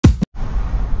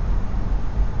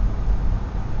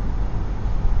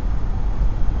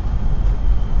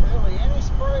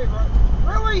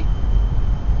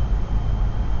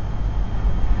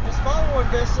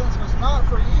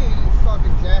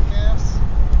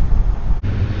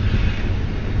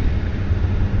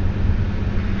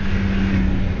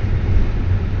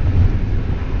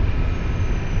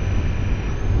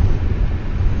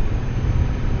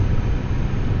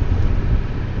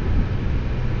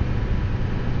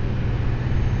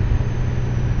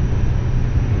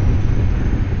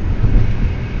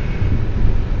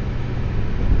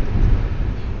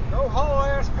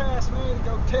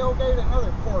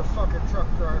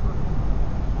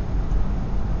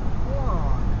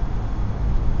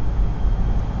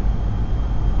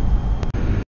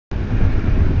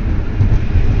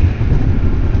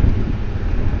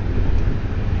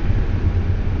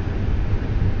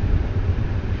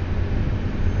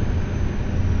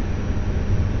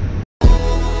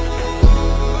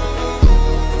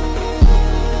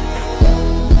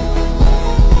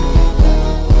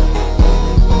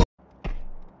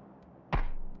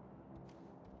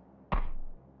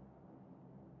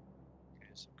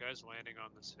guys landing on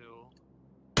this hill.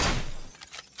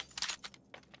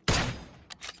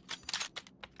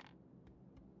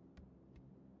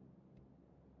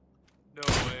 No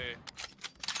way.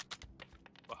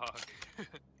 Fuck.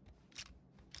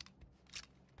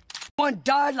 One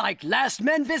died like last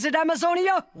men visit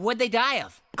Amazonia? What'd they die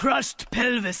of? Crushed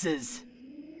pelvises.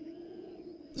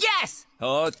 Yes!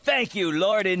 Oh, thank you,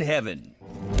 Lord in heaven.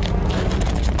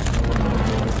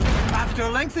 After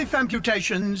lengthy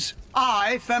Femputations,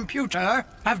 I, Femputer,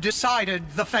 have decided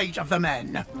the fate of the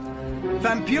men.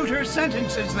 Femputer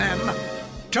sentences them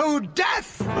to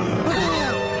death!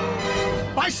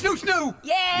 By Snoo-Snoo!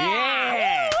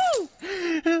 Yeah!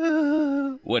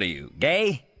 Yeah! What are you,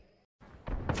 gay?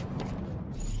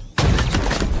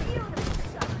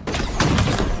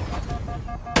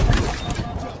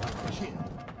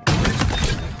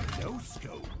 No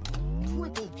scope.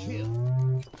 Triple kill.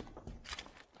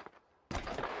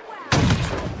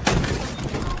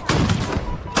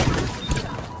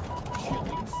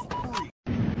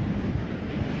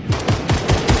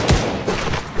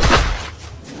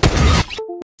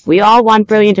 We all want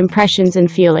brilliant impressions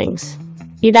and feelings.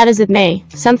 Be that as it may,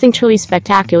 something truly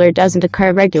spectacular doesn't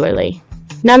occur regularly.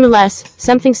 Nonetheless,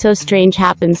 something so strange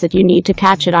happens that you need to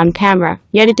catch it on camera,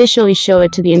 yet additionally show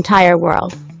it to the entire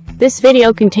world. This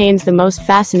video contains the most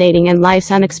fascinating and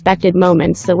life's unexpected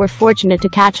moments that we're fortunate to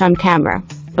catch on camera.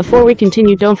 Before we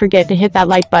continue, don't forget to hit that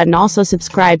like button, also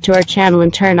subscribe to our channel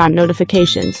and turn on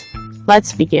notifications.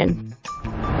 Let's begin.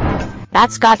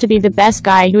 That's got to be the best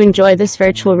guy who enjoyed this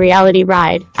virtual reality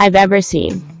ride I've ever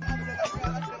seen.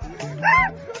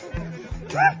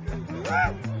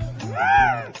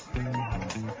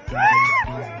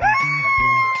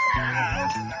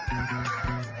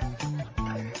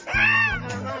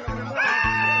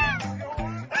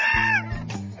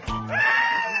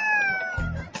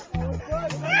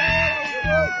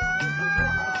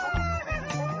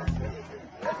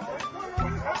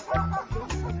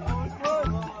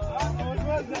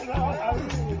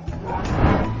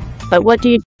 But what do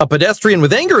you— A pedestrian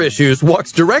with anger issues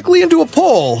walks directly into a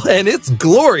pole, and it's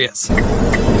glorious.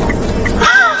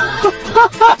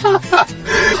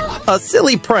 A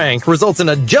silly prank results in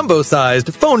a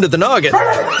jumbo-sized phone to the noggin.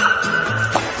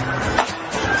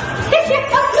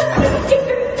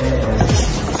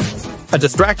 A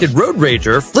distracted road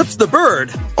rager flips the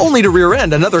bird, only to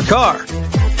rear-end another car.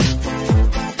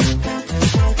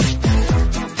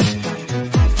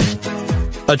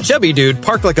 A chubby dude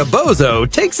parked like a bozo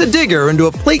takes a digger into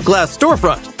a plate glass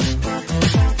storefront.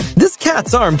 This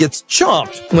cat's arm gets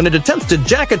chomped when it attempts to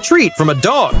jack a treat from a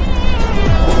dog.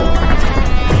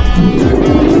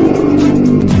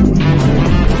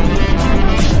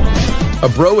 A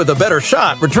bro with a better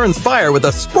shot returns fire with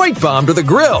a Sprite bomb to the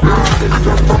grill.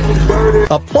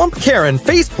 A plump Karen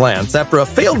faceplants after a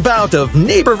failed bout of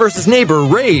neighbor versus neighbor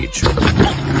rage.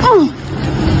 Oh,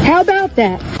 how about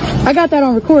that? I got that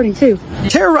on recording too.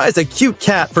 Terrorize a cute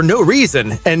cat for no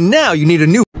reason, and now you need a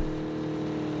new